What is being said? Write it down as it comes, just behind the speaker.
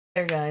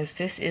Hey guys,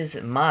 this is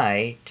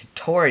my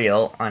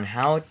tutorial on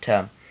how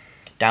to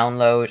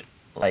download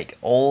like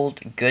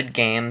old good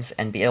games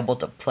and be able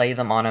to play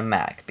them on a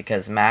Mac,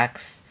 because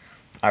Macs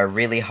are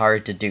really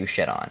hard to do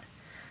shit on.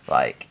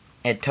 Like,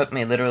 it took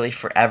me literally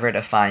forever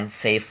to find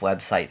safe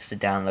websites to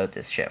download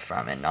this shit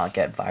from and not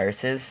get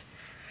viruses.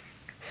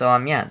 So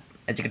yeah,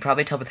 as you can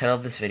probably tell by the title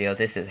of this video,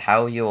 this is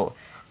how you'll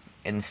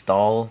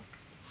install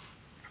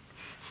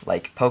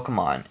like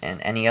Pokemon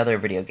and any other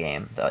video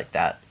game like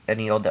that,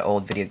 any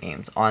old video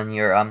games on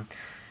your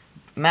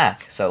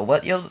Mac. So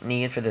what you'll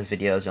need for this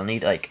video is you'll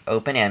need like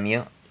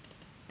OpenEmu,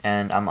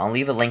 and I'll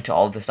leave a link to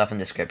all of the stuff in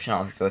the description.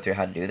 I'll go through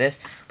how to do this.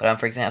 But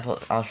for example,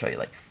 I'll show you.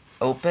 Like,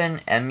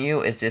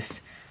 OpenEmu is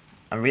just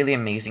a really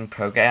amazing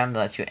program that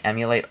lets you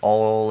emulate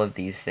all of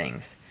these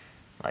things.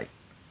 Like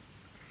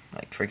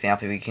for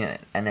example, you can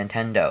a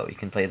Nintendo, you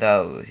can play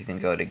those. You can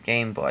go to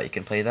Game Boy, you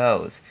can play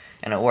those,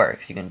 and it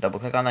works. You can double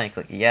click on that, you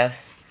click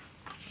yes.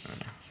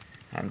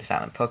 I'm just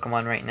out on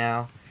Pokemon right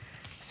now,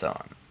 so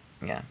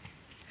yeah.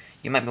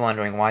 You might be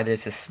wondering why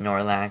there's this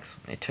Snorlax.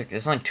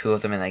 There's only 2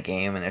 of them in that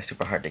game, and they're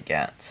super hard to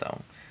get,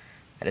 so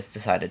I just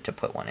decided to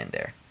put one in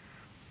there.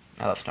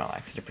 I love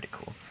Snorlax; they're pretty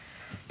cool.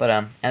 But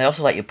and they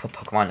also let you put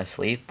Pokemon to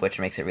sleep, which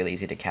makes it really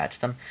easy to catch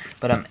them.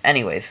 But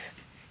anyways,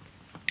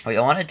 what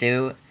you'll want to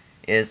do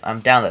is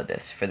download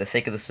this. For the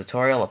sake of this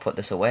tutorial, I'll put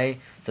this away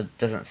so it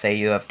doesn't say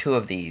you have 2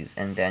 of these,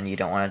 and then you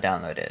don't want to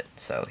download it.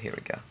 So here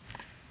we go.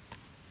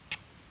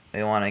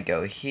 We want to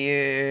go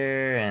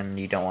here, and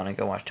you don't want to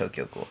go watch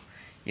Tokyo Ghoul.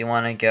 You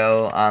want to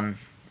go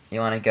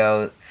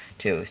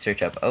to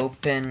search up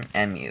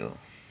OpenEmu. You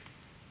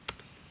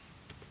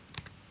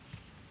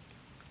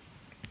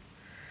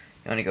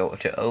want to go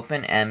to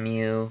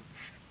OpenEmu.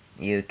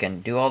 You can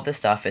do all this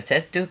stuff. It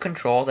says do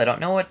controls. I don't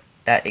know what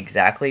that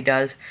exactly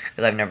does,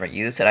 because I've never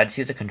used it. I just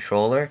use a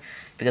controller,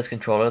 because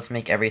controllers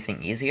make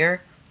everything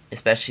easier,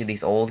 especially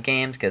these old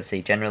games, because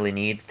they generally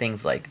need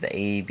things like the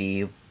A,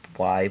 B,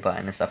 Y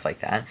button and stuff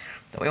like that.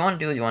 So what you want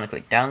to do is you want to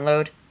click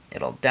download.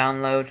 It'll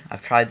download.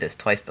 I've tried this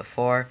twice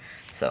before,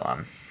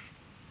 so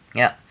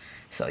yeah.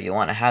 So you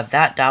want to have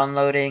that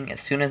downloading. As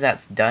soon as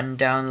that's done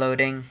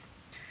downloading,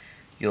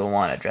 you'll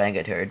want to drag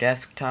it to your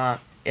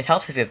desktop. It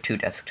helps if you have 2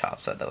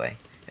 desktops, by the way,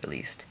 at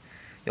least.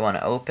 You want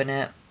to open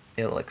it.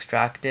 It'll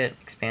extract it,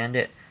 expand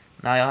it.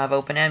 Now you'll have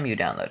OpenEmu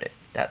downloaded.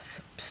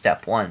 That's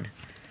step 1.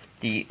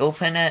 You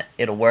open it,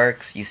 it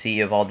works. You see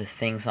you have all these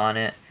things on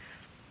it.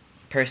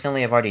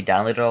 Personally, I've already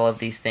downloaded all of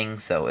these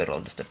things, so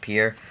it'll just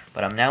appear.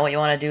 But now what you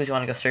want to do is you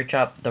want to go search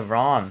up the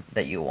ROM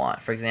that you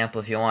want. For example,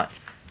 if you want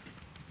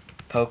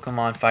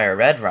Pokemon Fire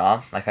Red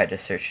ROM, like I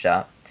just searched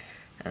up,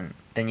 and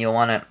then you'll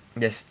want to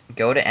just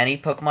go to any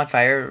Pokemon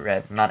Fire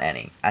Red, not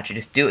any. Actually,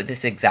 just do it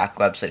this exact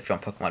website if you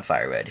want Pokemon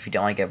Fire Red, if you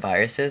don't want to get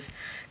viruses,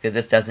 because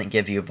this doesn't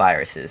give you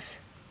viruses.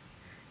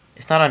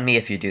 It's not on me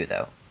if you do,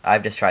 though.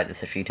 I've just tried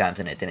this a few times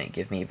and it didn't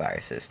give me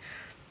viruses.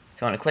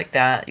 So you want to click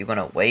that. You're going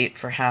to wait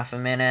for half a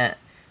minute.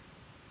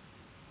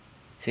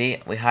 See,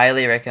 we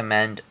highly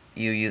recommend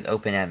you use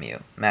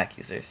OpenEmu, Mac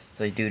users.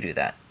 So you do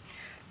that.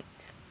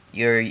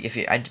 I'm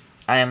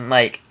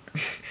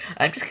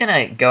just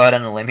gonna go out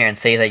on a limb here and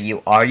say that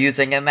you are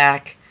using a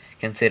Mac,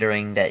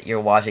 considering that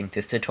you're watching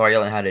this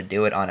tutorial on how to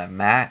do it on a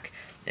Mac.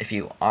 If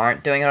you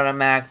aren't doing it on a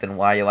Mac, then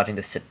why are you watching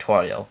this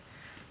tutorial?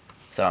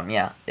 So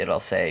yeah,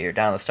 it'll say your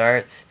download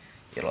starts.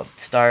 It'll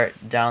start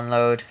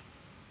download.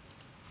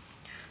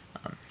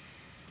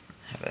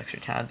 Have an extra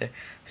tab there.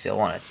 So you'll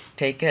want to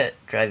take it,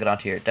 drag it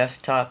onto your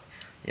desktop.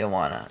 You'll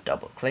want to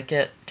double click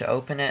it to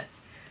open it.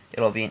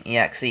 It'll be an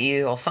exe.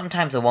 Well,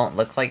 sometimes it won't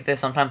look like this.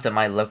 Sometimes it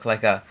might look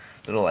like a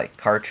little like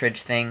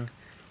cartridge thing.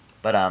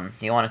 But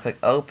you want to click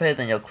open,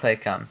 then you'll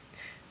click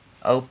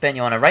open.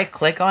 You want to right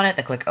click on it,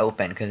 then click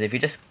open. Because if you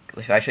just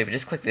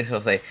click this,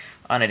 it'll say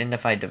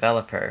unidentified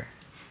developer.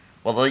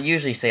 Well, they'll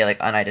usually say like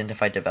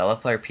unidentified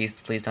developer. Please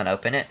don't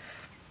open it.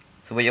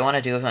 So what you want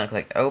to do is you want to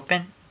click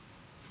open,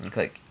 and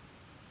click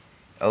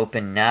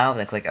open now,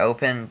 then click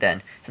open.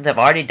 Then since I've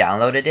already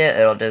downloaded it,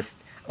 it'll just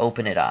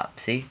open it up.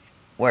 See,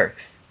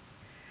 works.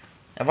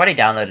 I've already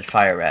downloaded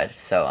Fire Red,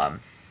 so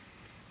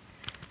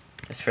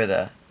just for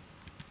the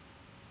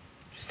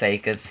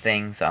sake of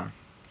things, so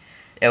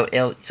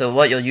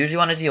what you'll usually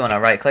want to do, you want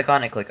to right click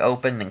on it, click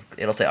open, then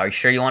it'll say are you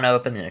sure you want to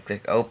open, then you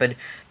click open,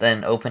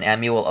 then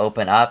OpenEmu will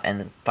open up and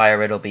then Fire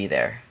Red will be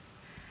there.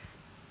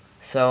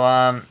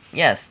 So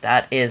yes,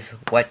 that is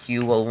what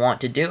you will want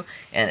to do,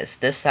 and it's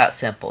that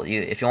simple.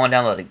 If you want to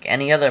download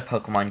any other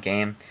Pokemon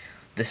game,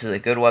 this is a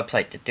good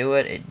website to do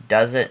it. It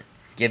doesn't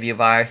give you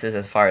viruses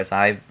as far as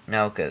I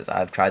know, because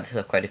I've tried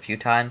this quite a few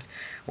times.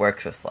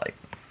 Works with like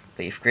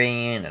Leaf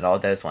Green and all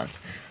those ones.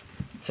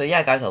 So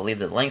yeah, guys, I'll leave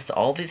the links to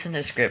all these in the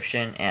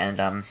description,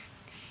 and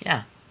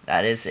yeah,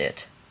 that is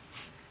it.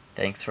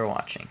 Thanks for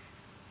watching.